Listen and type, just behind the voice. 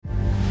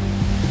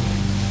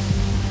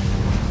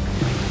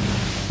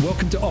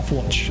Welcome to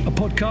Offwatch, a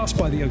podcast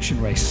by The Ocean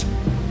Race.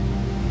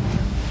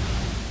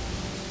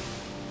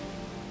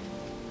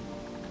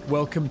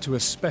 Welcome to a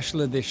special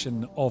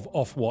edition of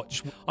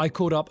Offwatch. I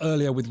caught up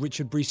earlier with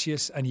Richard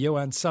Brecious and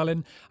Johan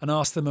Salin and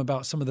asked them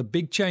about some of the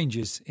big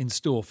changes in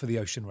store for the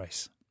Ocean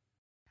Race.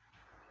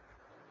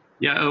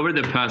 Yeah, over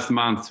the past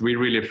months, we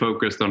really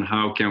focused on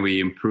how can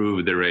we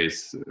improve the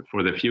race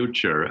for the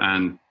future.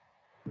 And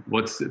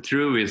what's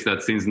true is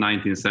that since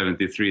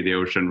 1973, the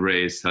Ocean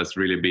Race has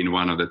really been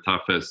one of the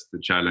toughest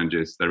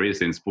challenges there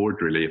is in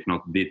sport, really, if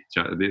not the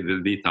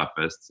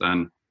toughest.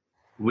 And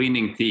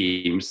winning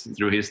teams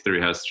through history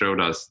has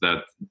showed us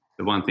that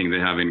the one thing they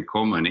have in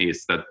common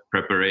is that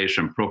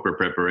proper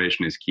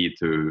preparation is key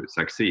to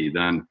succeed.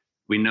 And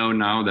we know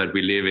now that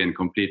we live in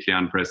completely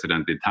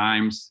unprecedented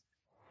times,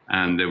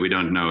 and we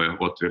don't know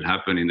what will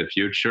happen in the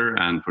future.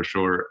 And for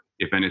sure,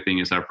 if anything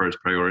is our first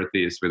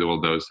priority is with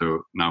all those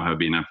who now have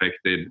been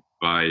affected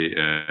by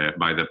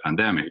the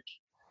pandemic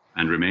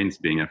and remains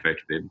being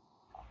affected.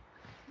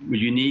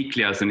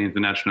 Uniquely as an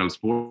international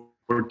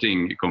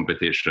sporting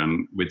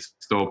competition with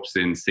stops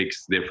in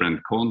 6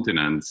 different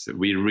continents,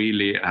 we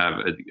really have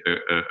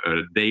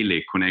a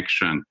daily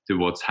connection to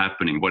what's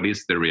happening. What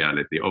is the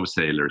reality of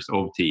sailors,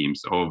 of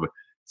teams, of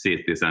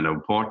cities and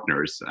of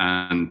partners?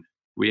 And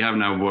we have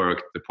now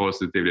worked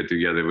positively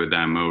together with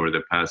them over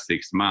the past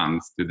 6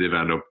 months to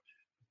develop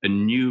a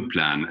new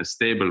plan, a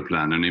stable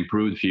plan, an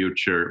improved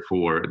future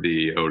for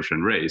the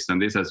Ocean Race.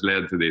 And this has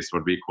led to this,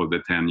 what we call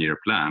the 10-year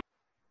plan.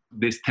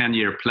 This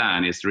 10-year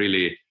plan is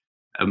really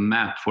a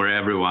map for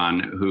everyone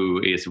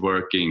who is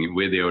working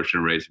with the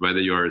Ocean Race, whether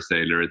you're a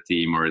sailor, a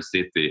team, or a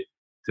city,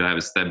 to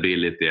have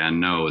stability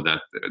and know that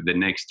the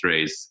next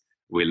race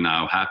will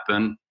now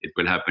happen. It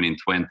will happen in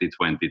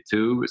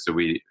 2022. So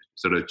we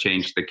sort of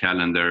changed the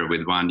calendar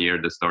with 1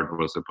 year. The start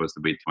was supposed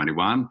to be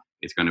 21.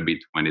 It's going to be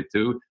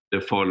 22.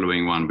 The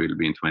following one will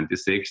be in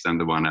 26, and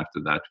the one after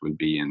that will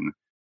be in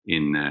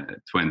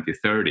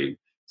 2030.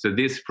 So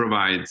this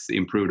provides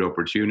improved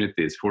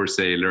opportunities for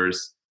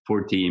sailors,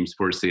 for teams,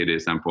 for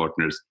cities and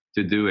partners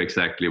to do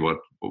exactly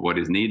what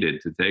is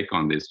needed to take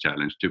on this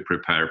challenge, to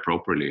prepare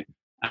properly.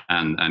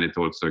 And it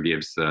also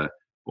gives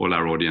all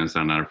our audience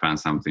and our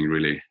fans something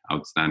really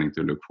outstanding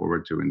to look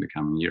forward to in the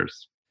coming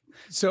years.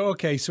 So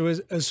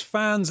as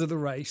fans of the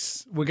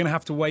race, we're going to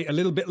have to wait a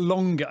little bit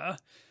longer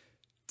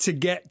to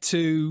get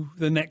to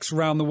the next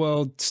round the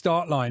world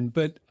start line.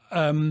 But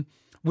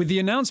with the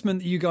announcement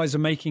that you guys are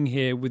making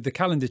here with the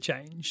calendar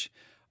change,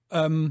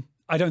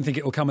 I don't think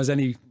it will come as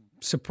any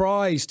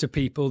surprise to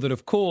people that,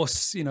 of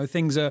course, you know,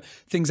 things are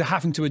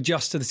having to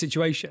adjust to the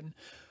situation.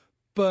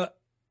 But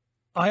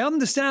I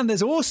understand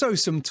there's also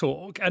some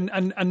talk,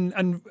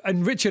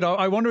 and Richard,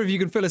 I wonder if you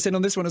can fill us in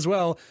on this one as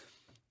well.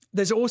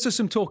 There's also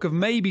some talk of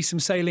maybe some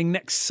sailing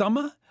next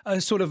summer,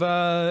 sort of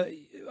a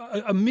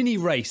mini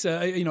race,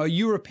 a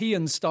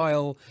European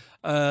style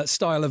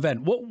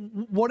event.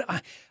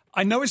 What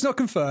I know it's not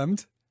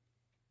confirmed,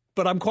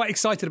 but I'm quite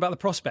excited about the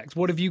prospects.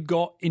 What have you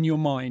got in your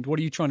mind? What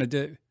are you trying to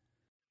do?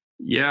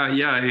 Yeah.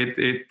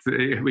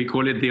 We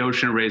call it the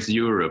Ocean Race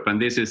Europe,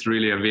 and this is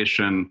really a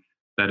vision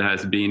that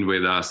has been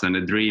with us and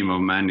a dream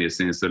of many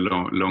since a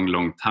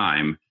long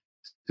time,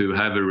 to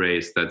have a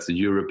race that's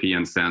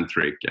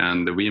European-centric.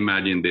 And we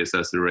imagine this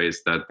as a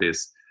race that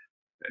is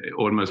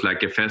almost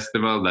like a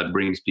festival that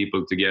brings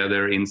people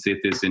together in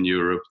cities in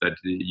Europe, that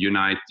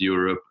unite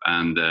Europe,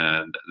 and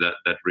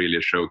that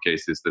really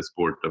showcases the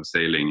sport of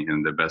sailing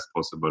in the best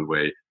possible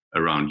way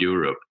around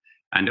Europe.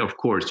 And of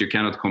course, you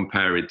cannot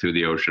compare it to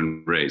the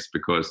Ocean Race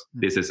because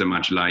this is a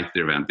much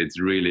lighter event. It's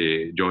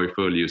really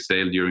joyful. You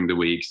sail during the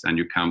weeks and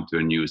you come to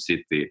a new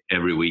city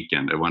every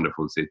weekend, a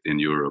wonderful city in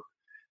Europe.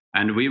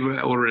 And we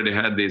already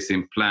had this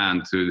in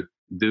plan to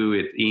do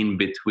it in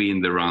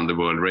between the round the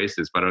world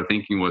races, but our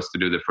thinking was to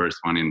do the first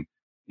one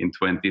in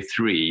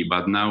 23.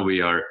 But now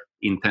we are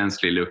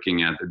intensely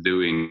looking at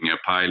doing a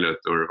pilot,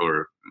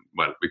 or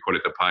we call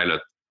it a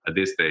pilot at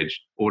this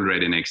stage,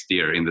 already next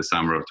year in the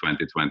summer of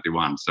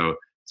 2021. So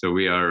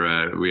we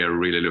are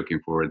really looking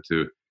forward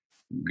to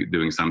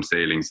doing some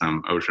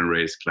Ocean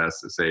Race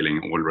class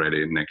sailing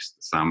already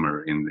next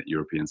summer in the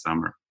European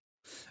summer.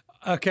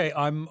 Okay,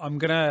 I'm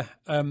gonna.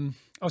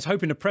 I was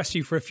hoping to press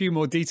you for a few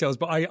more details,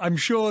 but I'm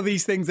sure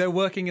these things are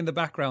working in the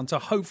background. So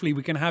hopefully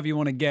we can have you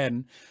on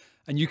again,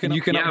 and you can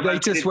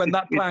update us when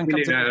that plan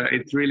comes.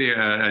 It's really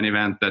an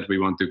event that we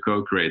want to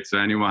co-create. So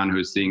anyone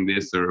who's seeing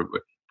this,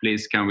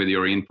 please come with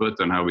your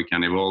input on how we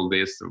can evolve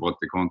this, what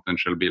the content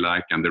shall be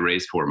like, and the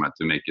race format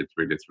to make it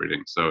really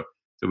thrilling. So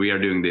we are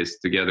doing this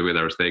together with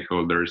our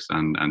stakeholders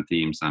and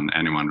teams and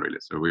anyone really.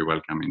 So we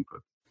welcome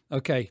input.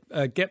 Okay,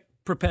 get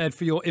prepared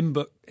for your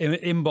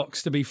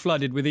inbox to be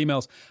flooded with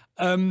emails.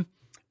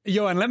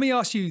 Johan, let me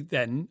ask you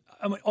then.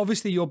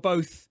 Obviously, you're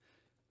both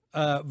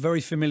very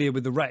familiar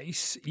with the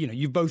race. You know,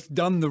 you've both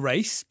done the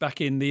race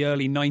back in the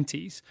early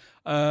 90s.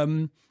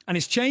 And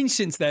it's changed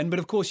since then. But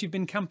of course, you've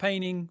been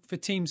campaigning for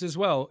teams as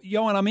well.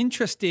 Johan, I'm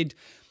interested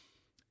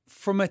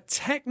from a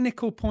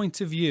technical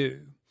point of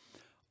view.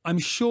 I'm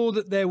sure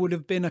that there would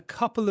have been a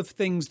couple of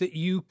things that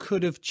you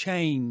could have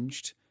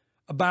changed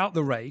about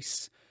the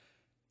race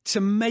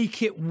to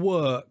make it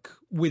work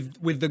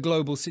with the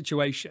global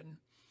situation,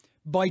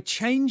 by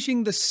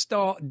changing the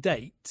start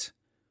date,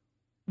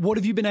 what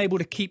have you been able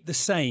to keep the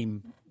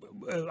same?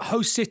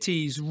 Host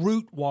cities,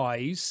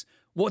 route-wise,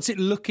 what's it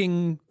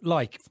looking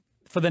like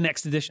for the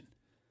next edition?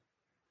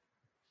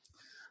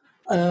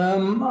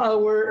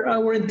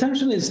 Our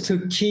intention is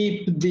to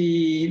keep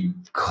the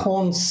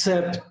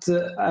concept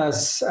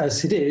as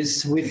it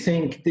is. We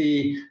think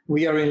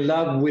we are in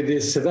love with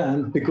this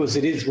event because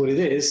it is what it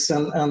is,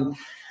 and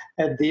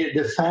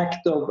the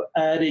fact of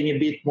adding a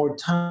bit more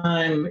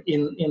time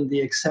in the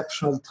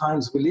exceptional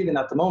times we live in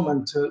at the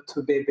moment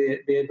to be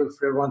able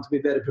for everyone to be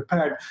better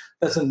prepared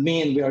doesn't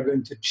mean we are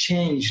going to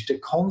change the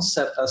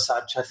concept as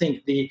such. I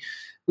think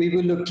we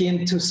will look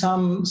into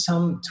some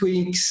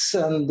tweaks,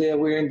 and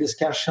we're in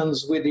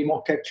discussions with the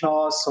IMOCA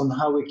class on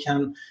how we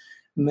can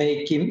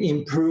make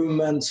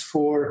improvements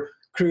for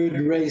crewed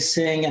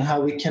racing and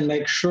how we can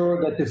make sure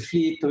that the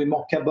fleet of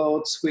IMOCA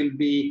boats will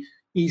be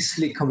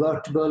easily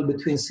convertible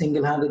between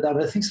single-handed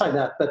and things like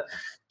that. But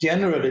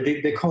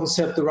generally, the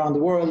concept around the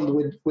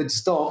world with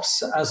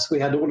stops, as we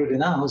had already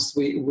announced,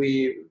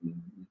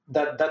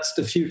 that's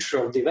the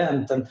future of the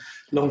event, and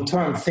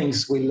long-term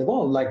things will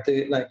evolve like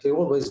they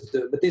always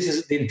do. But this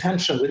is the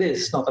intention with this.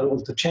 It's not at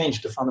all to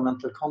change the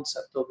fundamental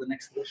concept of the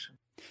next edition.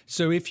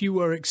 So if you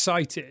were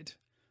excited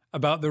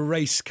about the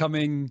race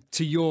coming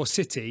to your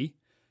city,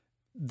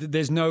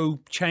 there's no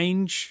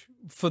change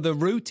for the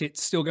route?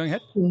 It's still going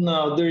ahead?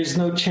 No, there is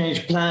no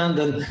change planned,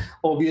 and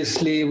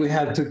obviously we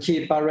have to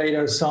keep our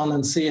radars on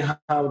and see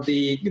how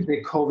the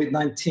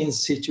COVID-19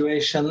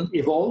 situation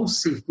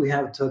evolves, if we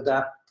have to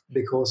adapt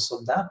because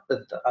of that.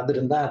 But other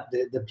than that,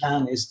 the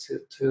plan is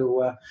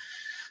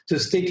to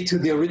stick to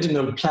the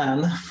original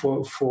plan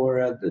for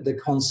the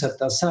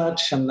concept as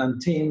such, and then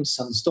teams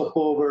and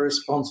stopovers,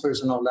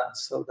 sponsors and all that.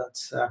 So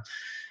that's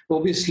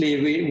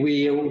obviously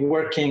we are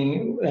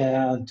working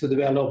to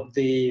develop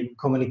the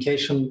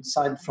communication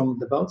side from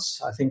the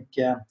boats. I think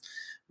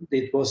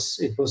it was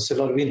a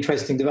lot of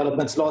interesting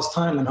developments last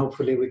time, and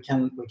hopefully we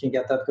can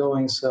get that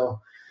going, so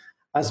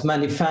as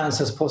many fans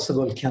as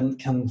possible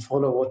can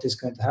follow what is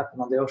going to happen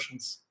on the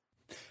oceans.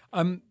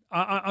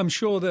 I'm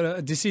sure that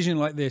a decision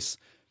like this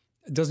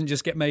doesn't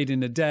just get made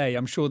in a day.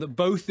 I'm sure that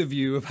both of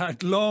you have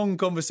had long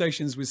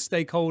conversations with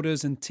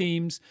stakeholders and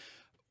teams.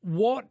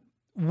 What,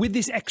 with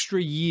this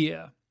extra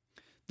year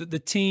that the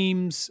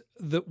teams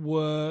that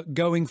were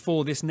going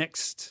for this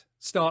next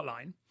start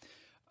line,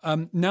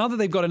 now that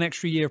they've got an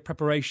extra year of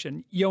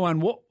preparation, Johan,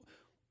 what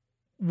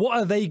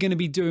are they going to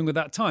be doing with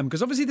that time?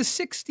 Because obviously the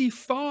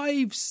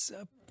 65's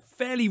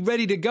fairly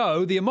ready to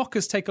go. The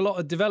IMOCAs take a lot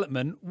of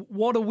development.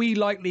 What are we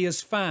likely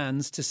as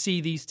fans to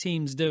see these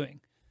teams doing?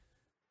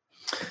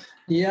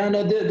 Yeah,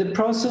 no, the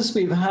process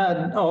we've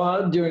had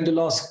during the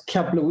last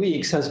couple of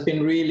weeks has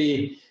been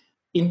really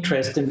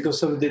interesting,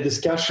 because of the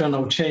discussion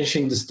of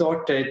changing the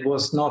start date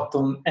was not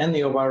on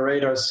any of our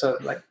radars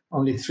like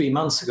only 3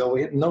 months ago.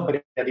 Nobody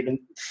had even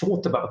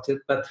thought about it,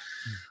 but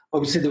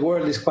obviously the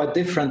world is quite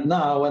different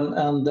now,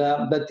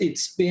 but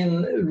it's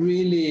been a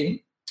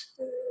really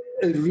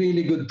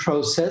good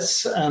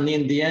process, and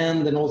in the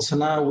end, and also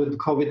now with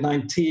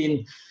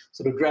COVID-19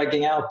 sort of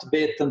dragging out a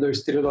bit, and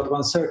there's still a lot of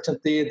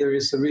uncertainty, there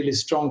is a really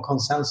strong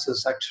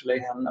consensus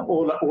actually, and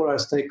all our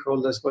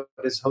stakeholders, whether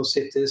it's host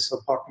cities or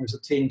partners or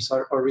teams,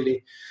 are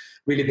really,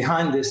 really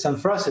behind this. And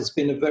for us, it's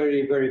been a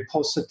very, very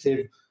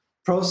positive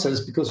process,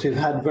 because we've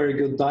had very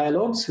good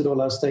dialogues with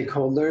all our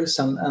stakeholders,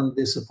 and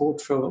the support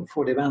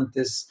for the event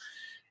is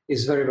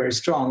very, very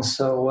strong.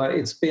 So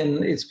it's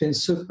been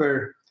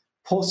super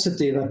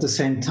positive. At the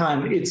same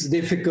time, it's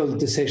difficult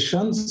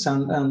decisions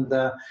and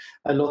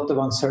a lot of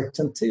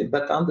uncertainty,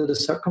 but under the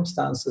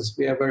circumstances,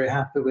 we are very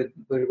happy with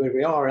where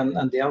we are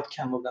and the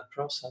outcome of that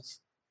process.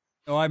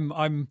 Oh,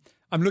 I'm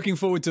looking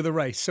forward to the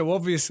race. So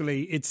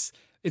obviously, it's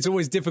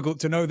always difficult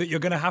to know that you're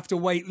going to have to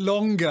wait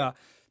longer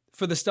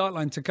for the start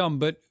line to come.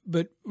 But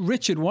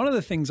Richard, one of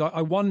the things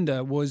I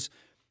wonder was,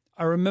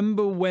 I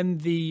remember when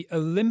the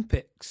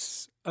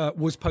Olympics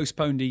was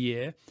postponed a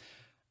year,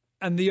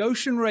 and the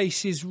ocean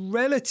race is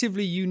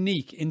relatively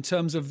unique in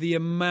terms of the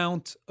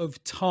amount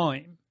of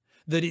time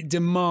that it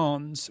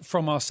demands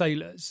from our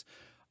sailors.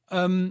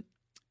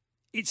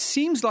 It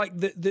seems like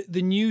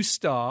the new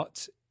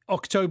start,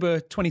 October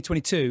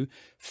 2022,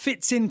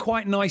 fits in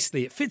quite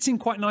nicely. It fits in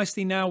quite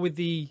nicely now with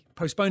the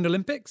postponed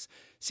Olympics.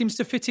 Seems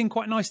to fit in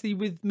quite nicely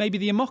with maybe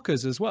the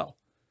IMOCAs as well.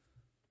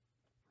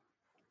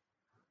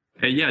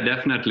 Yeah,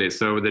 definitely.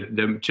 So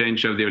the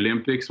change of the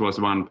Olympics was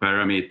one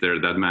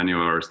parameter that many of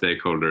our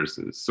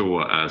stakeholders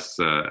saw as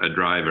a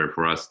driver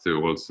for us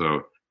to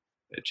also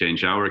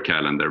change our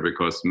calendar,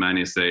 because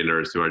many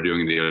sailors who are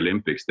doing the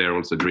Olympics, they're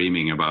also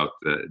dreaming about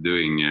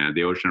doing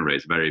the ocean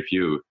race. Very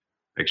few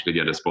actually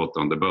get a spot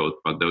on the boat,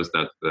 but those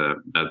that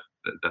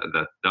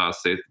does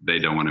it, they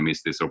don't want to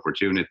miss this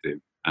opportunity.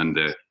 And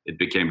it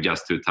became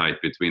just too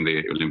tight between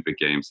the Olympic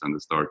Games and the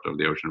start of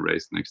the ocean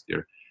race next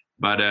year.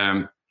 But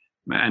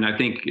and I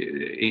think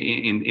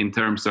in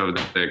terms of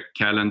the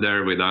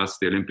calendar with us,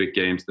 the Olympic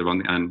Games, the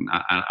one and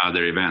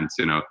other events,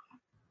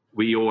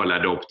 we all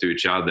adopt to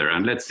each other.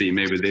 And let's see,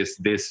 maybe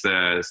this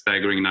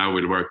staggering now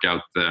will work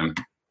out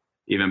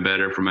even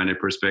better from many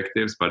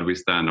perspectives, but we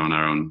stand on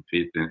our own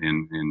feet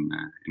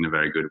in a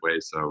very good way.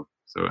 So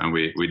and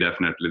we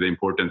definitely, the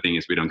important thing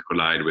is we don't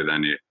collide with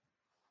any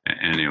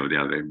of the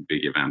other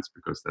big events,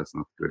 because that's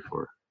not good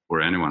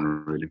for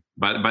anyone really.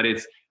 But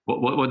it's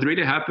what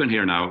really happened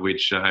here now,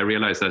 which I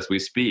realize as we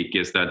speak,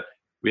 is that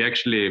we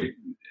actually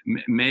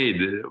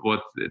made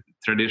what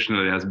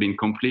traditionally has been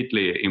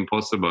completely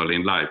impossible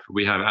in life.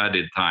 We have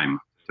added time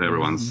to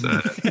everyone's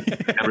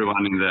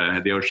everyone in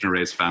the Ocean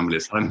Race family.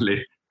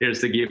 Suddenly,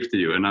 here's a gift to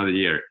you, another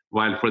year.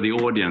 While for the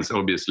audience,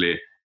 obviously,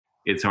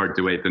 it's hard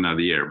to wait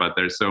another year. But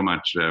there's so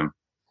much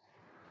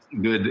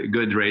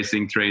good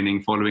racing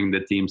training, following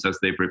the teams as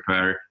they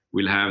prepare.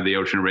 We'll have the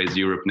Ocean Race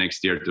Europe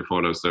next year to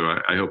follow. So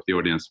I hope the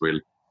audience will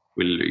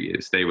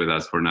stay with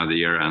us for another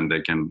year, and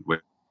they can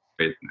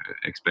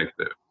expect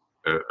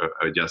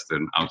just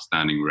an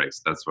outstanding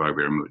race. That's why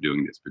we're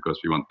doing this, because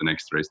we want the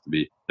next race to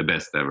be the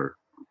best ever.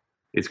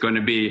 It's going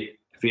to be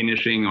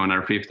finishing on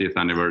our 50th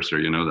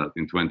anniversary, you know that,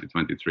 in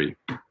 2023.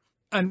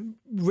 And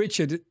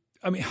Richard,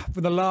 I mean,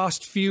 for the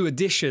last few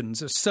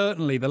editions,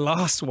 certainly the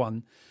last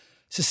one,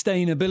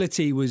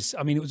 sustainability was,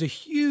 I mean, it was a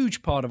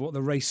huge part of what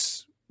the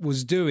race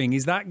was doing.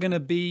 Is that going to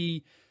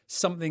be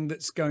something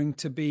that's going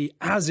to be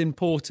as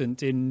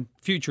important in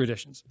future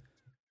editions?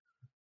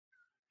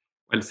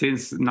 Well,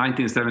 since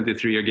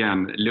 1973,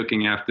 again,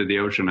 looking after the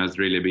ocean has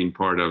really been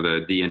part of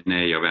the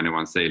DNA of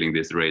anyone sailing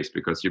this race,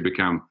 because you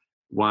become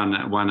one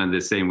and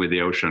the same with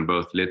the ocean,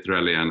 both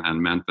literally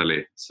and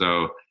mentally.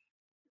 So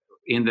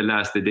in the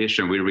last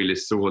edition, we really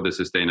saw the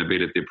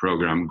sustainability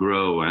program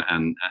grow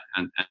and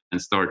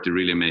start to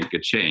really make a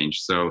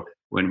change. So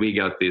when we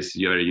got this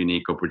very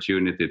unique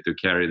opportunity to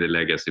carry the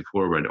legacy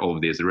forward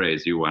of this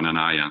race, Johan and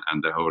I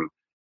and the whole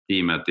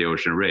team at the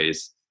Ocean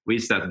Race, we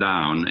sat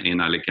down in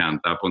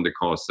Alicante up on the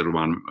castle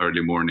one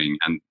early morning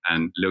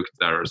and looked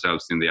at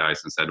ourselves in the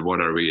eyes and said,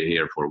 what are we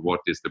here for? What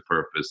is the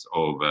purpose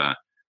of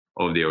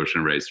the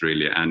Ocean Race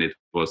really? And it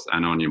was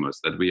anonymous,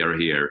 that we are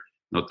here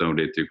not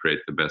only to create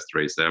the best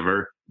race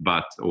ever,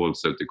 but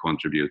also to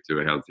contribute to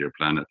a healthier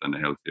planet and a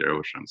healthier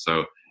ocean.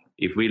 So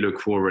if we look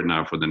forward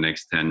now for the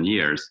next 10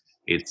 years,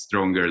 it's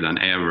stronger than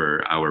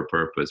ever, our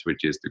purpose,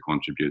 which is to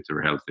contribute to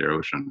a healthier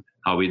ocean.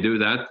 How we do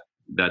that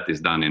is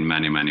done in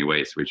many, many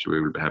ways, which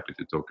we will be happy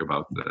to talk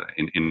about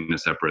in a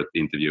separate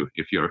interview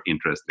if you're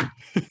interested.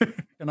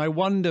 And I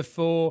wonder,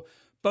 for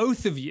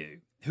both of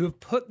you who have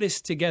put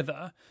this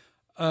together,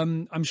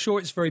 I'm sure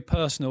it's very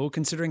personal,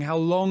 considering how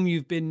long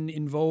you've been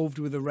involved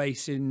with the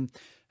race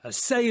as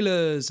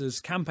sailors,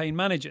 as campaign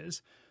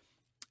managers.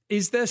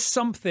 Is there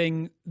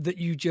something that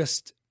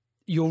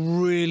you're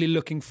really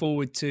looking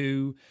forward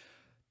to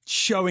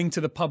showing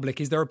to the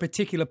public? Is there a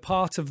particular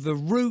part of the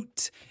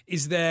route?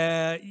 Is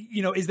there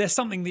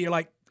something that you're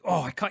like,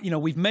 oh, I can't,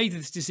 we've made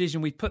this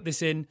decision, we've put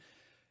this in.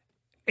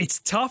 It's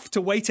tough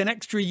to wait an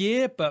extra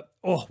year, but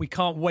we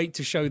can't wait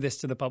to show this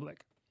to the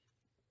public.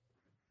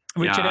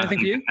 Richard, anything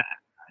for you?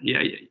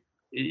 Yeah,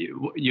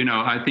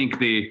 I think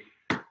the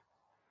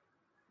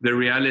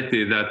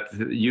reality that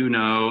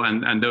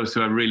and those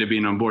who have really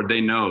been on board, they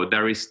know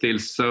there is still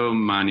so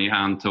many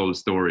untold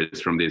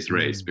stories from this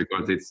race,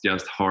 because it's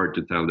just hard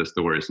to tell the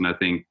stories. And I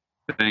think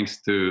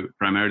thanks to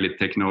primarily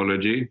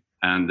technology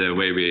and the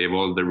way we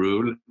evolved the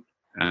rule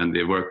and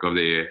the work of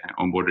the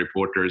onboard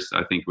reporters,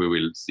 I think we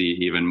will see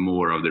even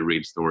more of the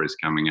real stories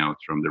coming out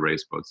from the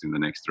race boats in the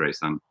next race.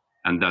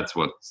 And that's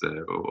what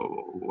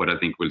I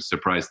think will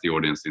surprise the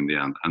audience in the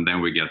end. And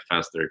then we get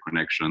faster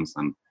connections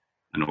and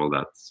all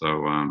that.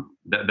 So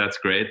that's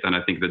great. And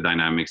I think the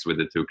dynamics with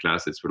the two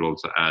classes will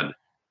also add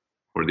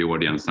for the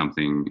audience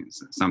something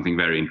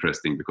very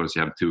interesting, because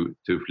you have two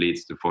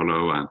fleets to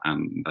follow,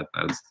 and that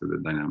adds to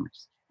the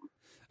dynamics.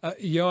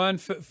 Johan,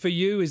 for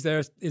you, is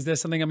there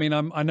something? I mean,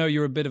 I know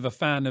you're a bit of a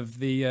fan of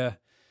the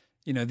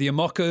the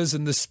IMOCAs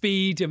and the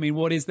speed. I mean,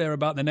 what is there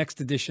about the next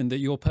edition that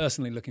you're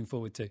personally looking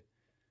forward to?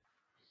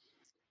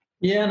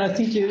 Yeah, and I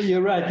think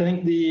you're right. I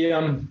think the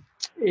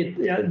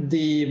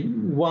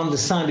one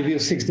designed, the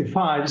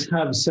VO65s,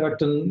 have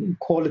certain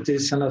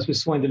qualities, and as we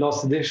saw in the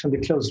last edition, the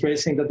close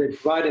racing that they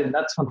provided, and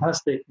that's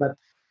fantastic. But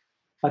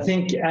I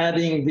think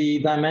adding the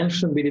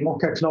dimension with the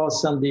IMOCA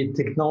class and the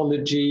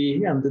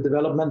technology and the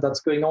development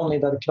that's going on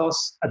in that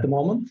class at the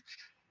moment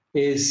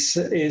is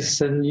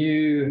a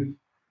new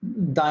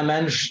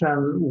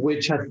dimension,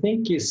 which I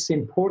think is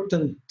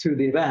important to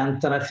the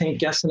event. And I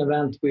think as an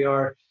event, we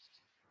are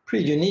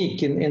pretty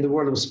unique in the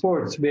world of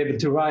sports to be able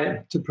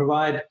to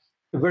provide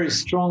a very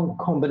strong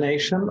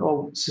combination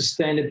of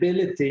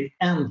sustainability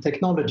and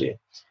technology.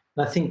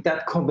 And I think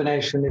that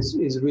combination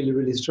is really,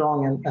 really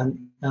strong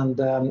and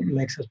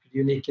makes us pretty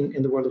unique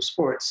in the world of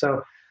sports.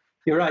 So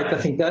you're right. I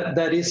think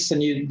that is a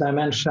new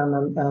dimension.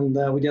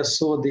 And we just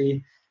saw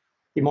the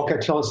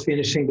IMOCA class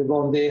finishing the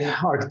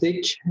Vendée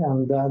Arctic.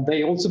 And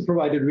they also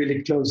provided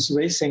really close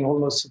racing,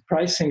 almost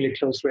surprisingly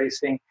close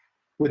racing,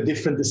 with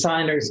different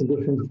designers and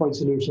different foil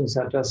solutions,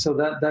 etc. So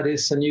that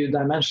is a new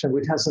dimension,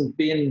 which hasn't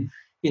been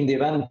in the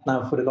event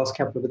now for the last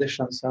couple of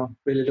editions. So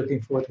really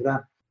looking forward to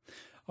that.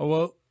 Oh,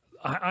 well,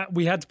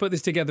 we had to put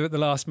this together at the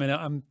last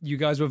minute. You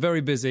guys were very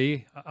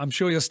busy. I'm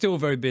sure you're still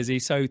very busy.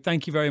 So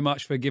thank you very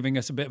much for giving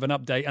us a bit of an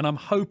update. And I'm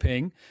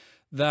hoping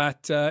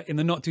that in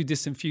the not too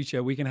distant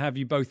future, we can have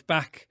you both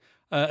back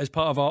as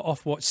part of our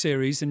Off-Watch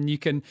series. And you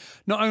can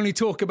not only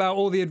talk about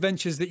all the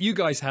adventures that you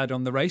guys had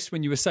on the race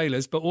when you were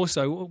sailors, but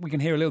also we can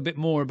hear a little bit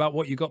more about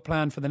what you got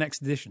planned for the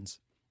next editions.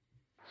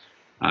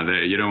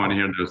 You don't want to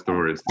hear those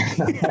stories.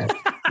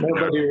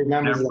 Nobody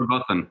remembers them.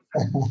 Forgotten.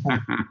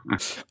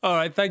 All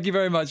right. Thank you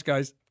very much,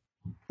 guys.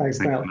 Thanks,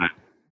 Mel.